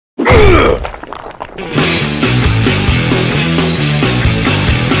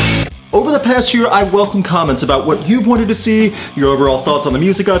Over the past year, I welcome comments about what you've wanted to see, your overall thoughts on the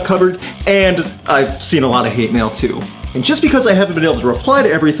music I've covered, and I've seen a lot of hate mail too. And just because I haven't been able to reply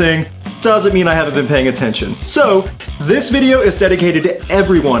to everything, doesn't mean I haven't been paying attention. So, this video is dedicated to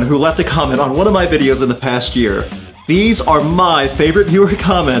everyone who left a comment on one of my videos in the past year. These are my favorite viewer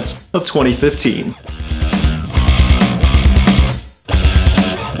comments of 2015.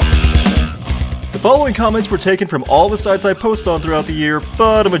 The following comments were taken from all the sites I post on throughout the year,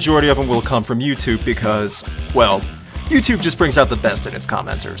 but a majority of them will come from YouTube because, well, YouTube just brings out the best in its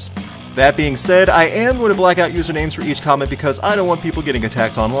commenters. That being said, I am going to black out usernames for each comment because I don't want people getting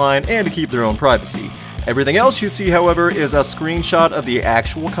attacked online and to keep their own privacy. Everything else you see, however, is a screenshot of the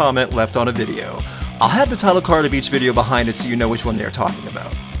actual comment left on a video. I'll have the title card of each video behind it so you know which one they're talking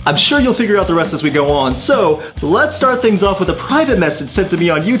about. I'm sure you'll figure out the rest as we go on, so let's start things off with a private message sent to me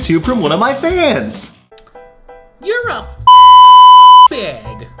on YouTube from one of my fans. You're a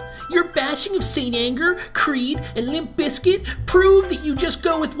bag. Your bashing of Saint Anger, Creed, and Limp Bizkit prove that you just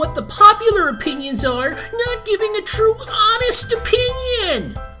go with what the popular opinions are, not giving a true, honest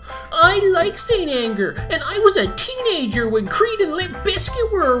opinion. I like Saint Anger, and I was a teenager when Creed and Limp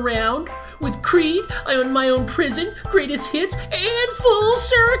Bizkit were around. With Creed, I own my own prison, greatest hits, and Full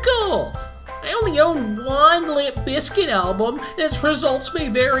Circle. I only own one Limp Bizkit album, and its results may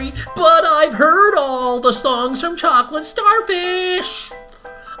vary, but I've heard all the songs from Chocolate Starfish.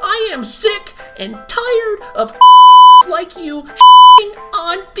 I am sick and tired of like you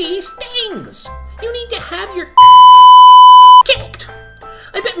on these things. You need to have your kicked.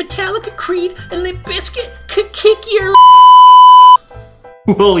 I bet Metallica, Creed, and Limp Bizkit could kick your.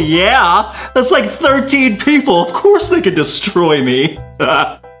 Well, yeah, that's like 13 people. Of course they could destroy me.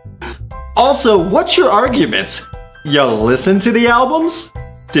 Also, what's your argument? You listen to the albums?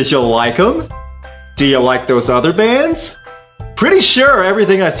 Did you like them? Do you like those other bands? Pretty sure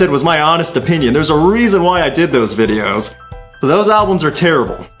everything I said was my honest opinion. There's a reason why I did those videos. Those albums are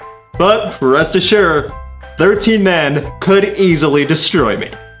terrible. But rest assured, 13 men could easily destroy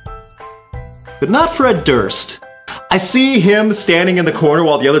me. But not Fred Durst. I see him standing in the corner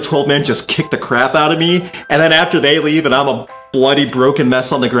while the other 12 men just kick the crap out of me, and then after they leave and I'm a bloody broken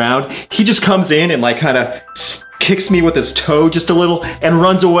mess on the ground, he just comes in and like kind of kicks me with his toe just a little and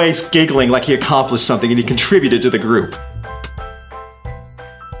runs away giggling like he accomplished something and he contributed to the group.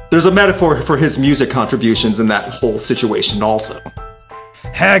 There's a metaphor for his music contributions in that whole situation also.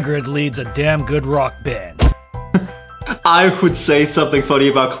 Hagrid leads a damn good rock band. I would say something funny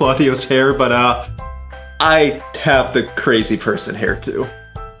about Claudio's hair, but I have the crazy person hair too,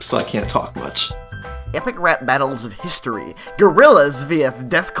 so I can't talk much. Epic rap battles of history. Gorillas via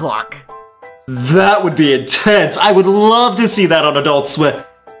Death Clock. That would be intense. I would love to see that on Adult Swim.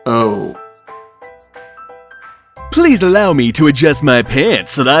 Oh. Please allow me to adjust my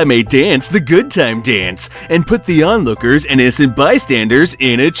pants so that I may dance the good time dance and put the onlookers and innocent bystanders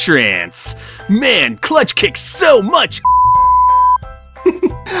in a trance. Man, Clutch kicks so much.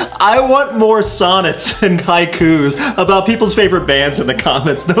 I want more sonnets and haikus about people's favorite bands in the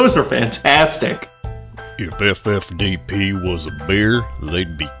comments. Those are fantastic. If FFDP was a beer,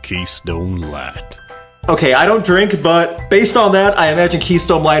 they'd be Keystone Light. Okay, I don't drink, but based on that, I imagine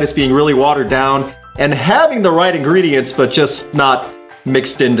Keystone Light is being really watered down and having the right ingredients, but just not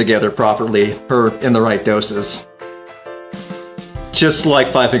mixed in together properly or in the right doses. Just like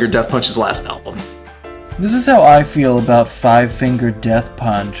Five Finger Death Punch's last album. This is how I feel about Five Finger Death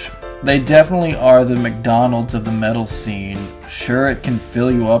Punch. They definitely are the McDonald's of the metal scene. Sure, it can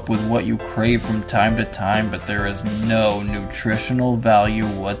fill you up with what you crave from time to time, but there is no nutritional value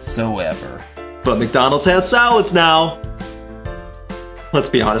whatsoever. But McDonald's has salads now. Let's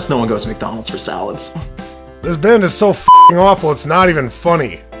be honest, no one goes to McDonald's for salads. This band is so f***ing awful, it's not even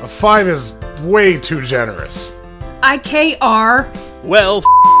funny. A 5 is way too generous. IKR. Well,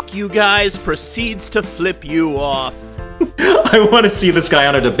 you guys, proceeds to flip you off. I want to see this guy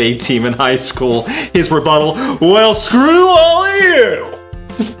on a debate team in high school. His rebuttal, well, screw all of you!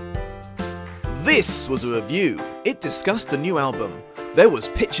 This was a review. It discussed the new album. There was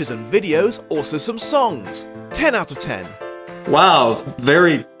pictures and videos, also some songs. 10 out of 10. Wow,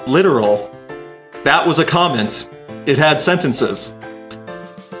 very literal. That was a comment. It had sentences.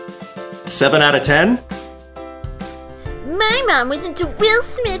 7 out of 10? My mom was into Will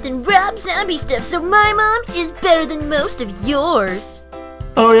Smith and Rob Zombie stuff, so my mom is better than most of yours.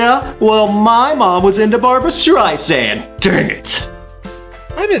 Oh yeah? Well, my mom was into Barbra Streisand. Dang it.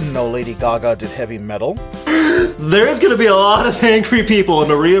 I didn't know Lady Gaga did heavy metal. There's gonna be a lot of angry people in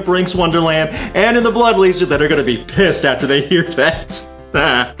Maria Brink's Wonderland and in the Blood Legion that are gonna be pissed after they hear that.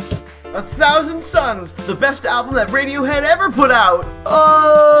 1,000 Suns, the best album that Radiohead ever put out!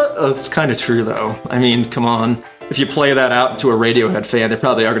 It's kind of true, though. I mean, come on. If you play that out to a Radiohead fan, they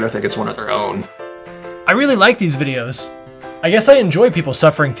probably are going to think it's one of their own. I really like these videos. I guess I enjoy people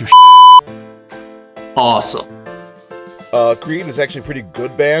suffering through Awesome. Creed is actually a pretty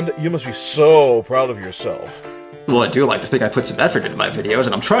good band. You must be so proud of yourself. Well, I do like to think I put some effort into my videos,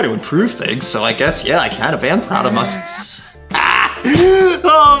 and I'm trying to improve things, so I guess, yeah, I kind of am proud of my...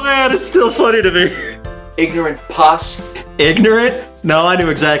 Oh man, it's still funny to me. Ignorant pus. Ignorant? No, I knew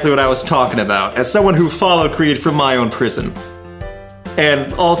exactly what I was talking about, as someone who followed Creed from my own prison.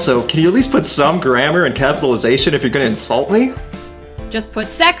 And also, can you at least put some grammar and capitalization if you're gonna insult me? Just put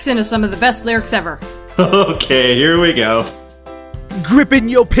sex into some of the best lyrics ever. Okay, here we go. Gripping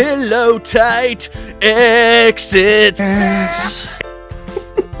your pillow tight, exit.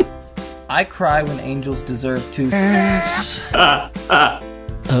 I cry when angels deserve to.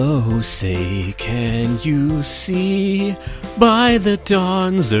 Oh, say, can you see by the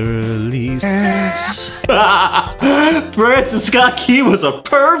dawn's early Francis Scott Key was a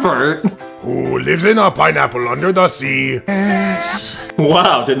pervert. Who lives in a pineapple under the sea?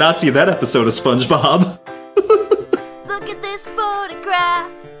 Wow, did not see that episode of SpongeBob. Look at this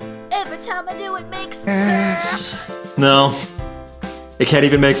photograph. Every time I do it makes sense. No. It can't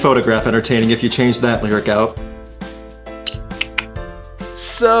even make photograph entertaining if you change that lyric out.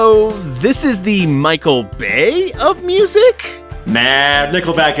 So, this is the Michael Bay of music? Nah,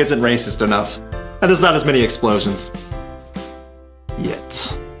 Nickelback isn't racist enough. And there's not as many explosions.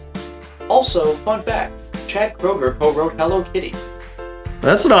 Yet. Also, fun fact, Chad Kroeger co-wrote Hello Kitty.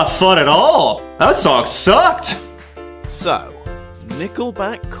 That's not fun at all. That song sucked. So,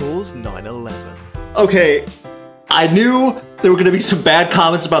 Nickelback caused 9/11. Okay, I knew there were going to be some bad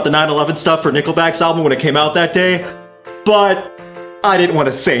comments about the 9/11 stuff for Nickelback's album when it came out that day, but I didn't want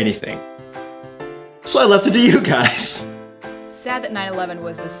to say anything. So I left it to you guys. Sad that 9/11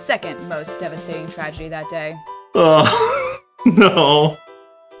 was the second most devastating tragedy that day. No.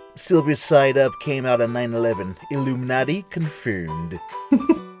 Silver Side Up came out on 9/11. Illuminati confirmed.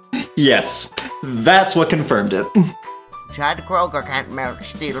 Yes, that's what confirmed it. Chad Kroeger can't melt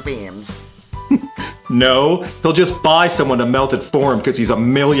steel beams. No, he'll just buy someone to melt it for him because he's a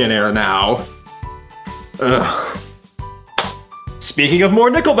millionaire now. Ugh. Speaking of more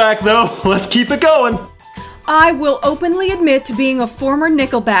Nickelback, though, let's keep it going. I will openly admit to being a former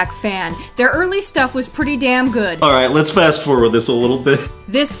Nickelback fan. Their early stuff was pretty damn good. Alright, let's fast forward this a little bit.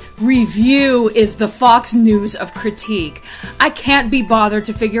 This review is the Fox News of critique. I can't be bothered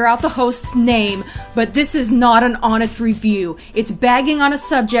to figure out the host's name, but this is not an honest review. It's bagging on a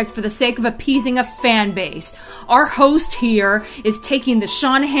subject for the sake of appeasing a fan base. Our host here is taking the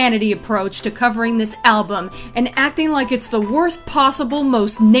Sean Hannity approach to covering this album and acting like it's the worst possible,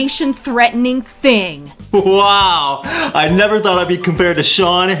 most nation-threatening thing. Wow, I never thought I'd be compared to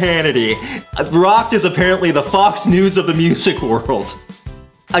Sean Hannity. Rocked is apparently the Fox News of the music world.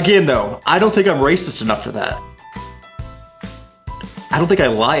 Again though, I don't think I'm racist enough for that. I don't think I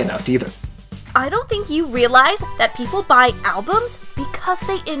lie enough either. I don't think you realize that people buy albums because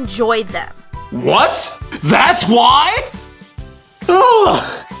they enjoy them. What? That's why?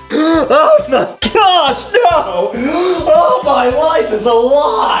 Oh my gosh, no! Oh, my life is a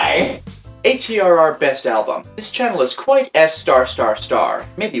lie! HERR Best Album. This channel is quite S***,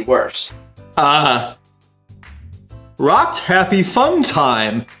 maybe worse. Rocked Happy Fun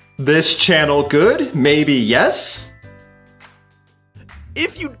Time. This channel good? Maybe yes?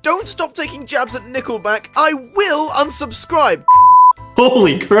 If you don't stop taking jabs at Nickelback, I will unsubscribe!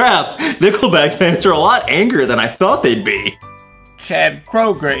 Holy crap! Nickelback fans are a lot angrier than I thought they'd be. Chad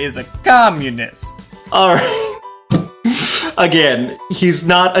Kroeger is a communist. Alright. Again, he's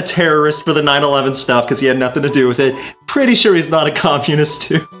not a terrorist for the 9/11 stuff because he had nothing to do with it. Pretty sure he's not a communist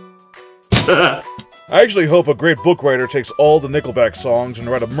too. I actually hope a great book writer takes all the Nickelback songs and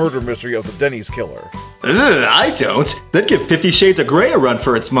write a murder mystery of the Denny's killer. I don't. That'd give 50 Shades of Grey a run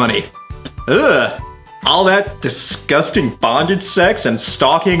for its money. Ugh. All that disgusting bondage sex and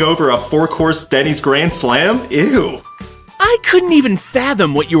stalking over a 4-course Denny's Grand Slam? Ew. I couldn't even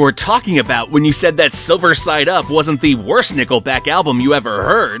fathom what you were talking about when you said that Silver Side Up wasn't the worst Nickelback album you ever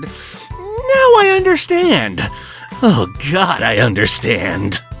heard. Now I understand. Oh God, I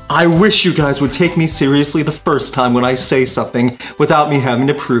understand. I wish you guys would take me seriously the first time when I say something without me having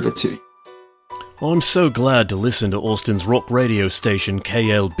to prove it to you. I'm so glad to listen to Austin's rock radio station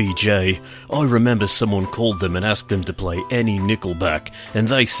KLBJ. I remember someone called them and asked them to play any Nickelback, and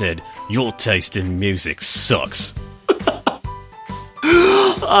they said, "Your taste in music sucks."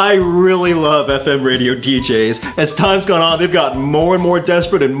 I really love FM radio DJs. As time's gone on, they've gotten more and more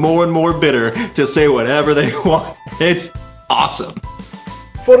desperate and more bitter to say whatever they want. It's awesome.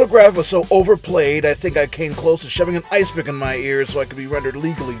 Photograph was so overplayed, I think I came close to shoving an ice pick in my ears so I could be rendered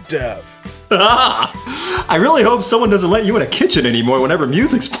legally deaf. I really hope someone doesn't let you in a kitchen anymore whenever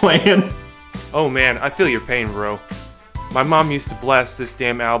music's playing. Oh man, I feel your pain, bro. My mom used to blast this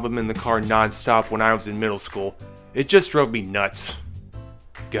damn album in the car non-stop when I was in middle school. It just drove me nuts.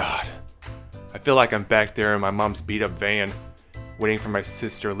 God, I feel like I'm back there in my mom's beat-up van, waiting for my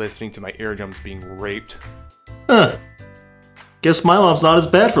sister listening to my eardrums being raped. Huh. Guess my mom's not as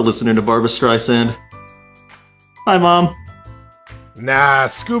bad for listening to Barbra Streisand. Hi, Mom. Nah,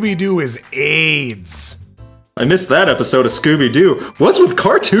 Scooby-Doo is AIDS. I missed that episode of Scooby-Doo. What's with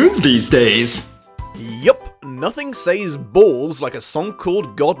cartoons these days? Yup, nothing says balls like a song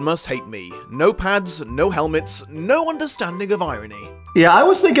called God Must Hate Me. No pads, no helmets, no understanding of irony. Yeah, I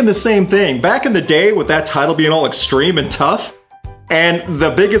was thinking the same thing. Back in the day, with that title being all extreme and tough, and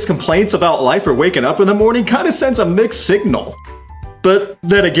the biggest complaints about life or waking up in the morning kind of sends a mixed signal. But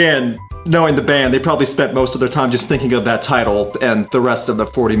then again, knowing the band, they probably spent most of their time just thinking of that title and the rest of the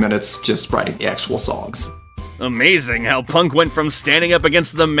 40 minutes just writing the actual songs. Amazing how punk went from standing up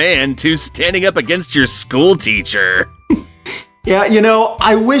against the man to standing up against your school teacher. Yeah, you know,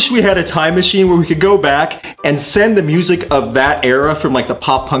 I wish we had a time machine where we could go back and send the music of that era from like the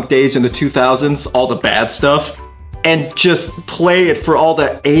pop punk days in the 2000s, all the bad stuff, and just play it for all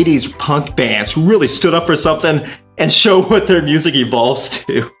the 80s punk bands who really stood up for something and show what their music evolves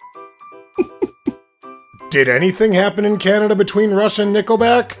to. Did anything happen in Canada between Rush and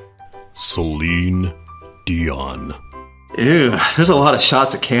Nickelback? Celine Dion. Ew, there's a lot of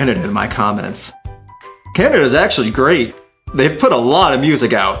shots at Canada in my comments. Canada's actually great. They've put a lot of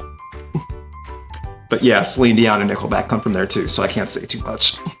music out. But yeah, Celine Dion and Nickelback come from there too, so I can't say too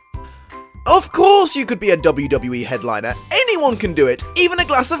much. Of course you could be a WWE headliner. Anyone can do it, even a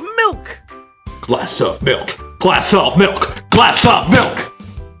glass of milk. Glass of milk. Glass of milk. Glass of milk.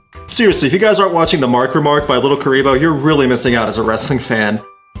 Seriously, if you guys aren't watching The Mark Remark by Little Karibo, you're really missing out as a wrestling fan.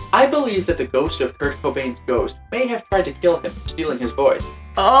 I believe that the ghost of Kurt Cobain's ghost may have tried to kill him, stealing his voice.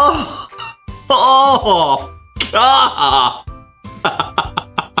 Oh! Oh! Ah!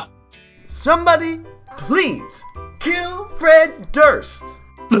 Somebody, please, kill Fred Durst!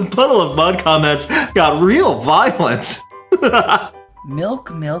 The Puddle of Mud comments got real violent.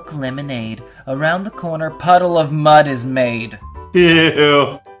 Milk, milk, lemonade. Around the corner, puddle of mud is made.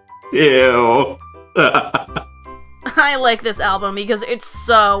 Ew. Ew. I like this album because it's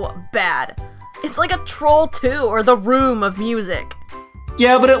so bad. It's like a Troll 2 or The Room of music.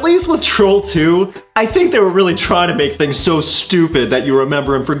 Yeah, but at least with Troll 2, I think they were really trying to make things so stupid that you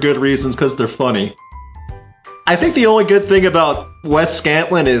remember them for good reasons because they're funny. I think the only good thing about Wes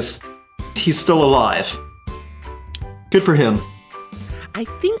Scantlin is he's still alive. Good for him. I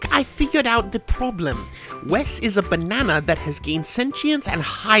think I figured out the problem. Wes is a banana that has gained sentience and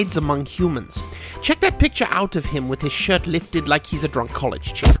hides among humans. Check that picture out of him with his shirt lifted like he's a drunk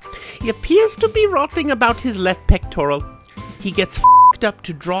college chick. He appears to be rotting about his left pectoral. He gets f***ed up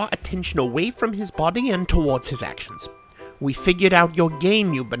to draw attention away from his body and towards his actions. We figured out your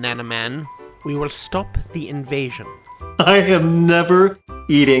game, you banana man. We will stop the invasion. I am never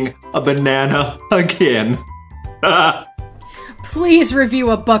eating a banana again. Please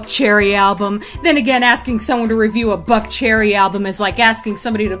review a Buck Cherry album. Then again, asking someone to review a Buck Cherry album is like asking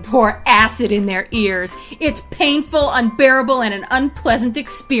somebody to pour acid in their ears. It's painful, unbearable, and an unpleasant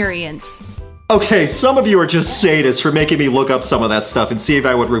experience. Okay, some of you are just sadists for making me look up some of that stuff and see if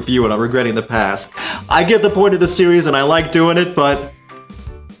I would review it. I'm regretting the past. I get the point of the series and I like doing it, but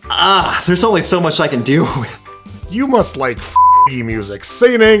there's only so much I can do with. You must like f***y music.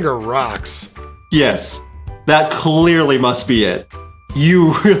 Saint Anger rocks. Yes, that clearly must be it.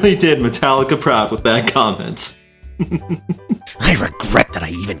 You really did Metallica proud with that comment. I regret that I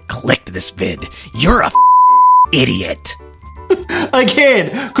even clicked this vid. You're a idiot.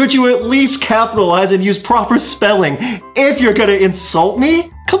 Again, could you at least capitalize and use proper spelling if you're gonna insult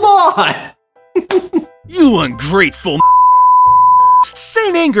me? Come on! You ungrateful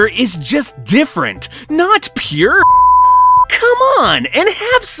Saint Anger is just different, not pure. Come on, and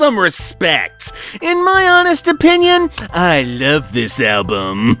have some respect. In my honest opinion, I love this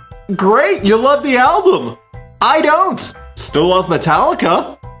album. Great, you love the album. I don't. Still love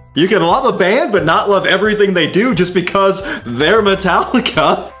Metallica. You can love a band but not love everything they do just because they're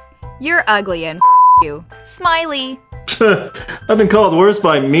Metallica. You're ugly and you. Smiley. I've been called worse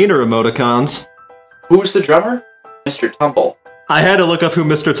by meaner emoticons. Who's the drummer? Mr. Tumble. I had to look up who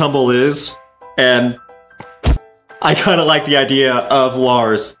Mr. Tumble is, and I kind of like the idea of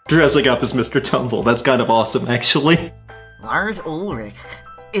Lars dressing up as Mr. Tumble. That's kind of awesome, actually. Lars Ulrich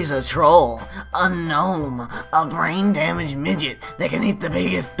is a troll, a gnome, a brain-damaged midget that can eat the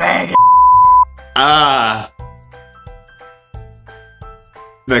biggest bag of Ah.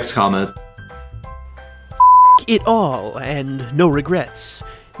 Next comment. It all, and no regrets.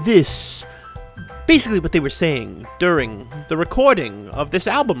 This... basically what they were saying during the recording of this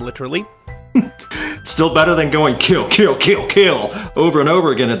album, literally. Still better than going kill, kill, kill, kill over and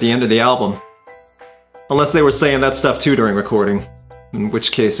over again at the end of the album. Unless they were saying that stuff too during recording. In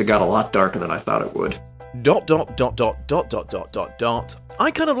which case it got a lot darker than I thought it would. ...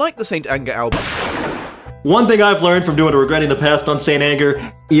 I kind of like the Saint Anger album. One thing I've learned from doing a Regretting the Past on Saint Anger,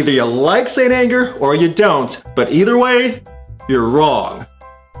 either you like Saint Anger or you don't, but either way, you're wrong.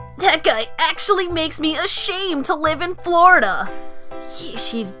 That guy actually makes me ashamed to live in Florida. Yeesh,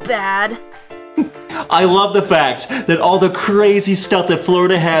 he's bad. I love the fact that all the crazy stuff that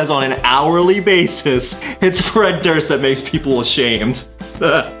Florida has on an hourly basis, it's Fred Durst that makes people ashamed.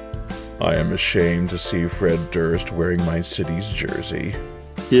 I am ashamed to see Fred Durst wearing my city's jersey.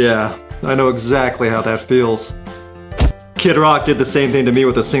 Yeah, I know exactly how that feels. Kid Rock did the same thing to me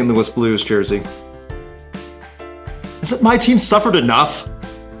with the St. Louis Blues jersey. Isn't my team suffered enough?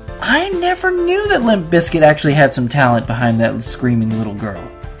 I never knew that Limp Bizkit actually had some talent behind that screaming little girl.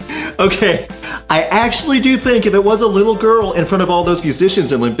 Okay, I actually do think if it was a little girl in front of all those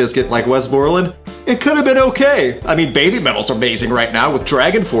musicians in Limp Bizkit like Wes Borland, it could have been okay. I mean, Baby Metal's amazing right now with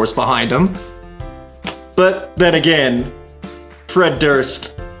Dragon Force behind him. But then again, Fred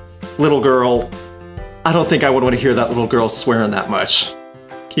Durst, little girl, I don't think I would want to hear that little girl swearing that much.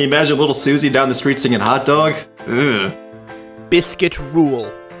 Can you imagine little Susie down the street singing Hot Dog? Ugh. Biscuit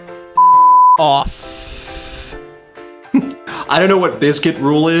rule. Off. I don't know what biscuit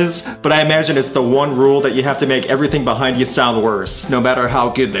rule is, but I imagine it's the one rule that you have to make everything behind you sound worse, no matter how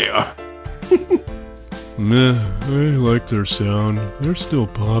good they are. Meh, I like their sound. They're still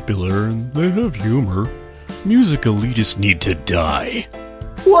popular, and they have humor. Music elitists need to die.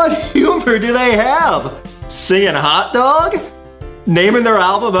 What humor do they have? Singing Hot Dog? Naming their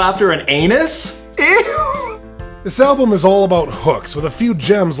album after an anus? Ew! This album is all about hooks, with a few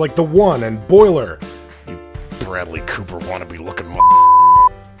gems like The One and Boiler. You Bradley Cooper wannabe looking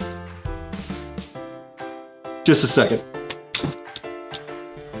Just a second.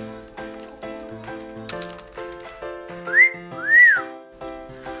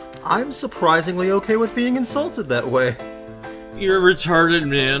 I'm surprisingly okay with being insulted that way. You're retarded,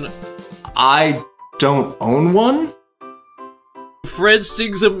 man. I don't own one? Fred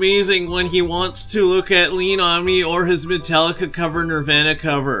sings amazing when he wants to look at Lean On Me or his Metallica cover, Nirvana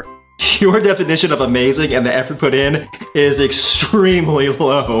cover. Your definition of amazing and the effort put in is extremely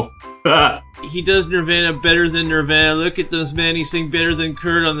low. He does Nirvana better than Nirvana. Look at this man, he sings better than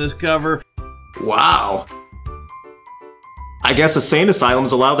Kurt on this cover. Wow. I guess insane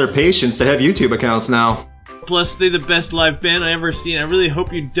asylums allow their patients to have YouTube accounts now. Plus, they're the best live band I ever seen. I really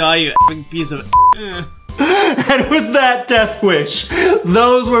hope you die, you effing piece of And with that death wish,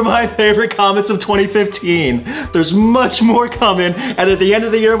 those were my favorite comments of 2015. There's much more coming, and at the end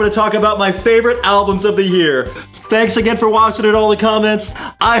of the year, I'm going to talk about my favorite albums of the year. Thanks again for watching and all the comments.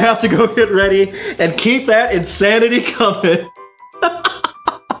 I have to go get ready and keep that insanity coming.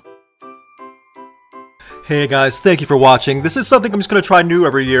 Hey guys, thank you for watching. This is something I'm just going to try new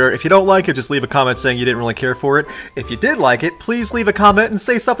every year. If you don't like it, just leave a comment saying you didn't really care for it. If you did like it, please leave a comment and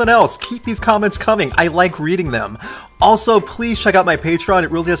say something else. Keep these comments coming. I like reading them. Also, please check out my Patreon.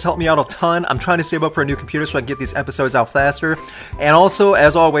 It really does help me out a ton. I'm trying to save up for a new computer so I can get these episodes out faster. And also,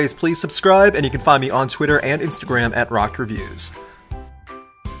 as always, please subscribe, and you can find me on Twitter and Instagram at Rocked Reviews.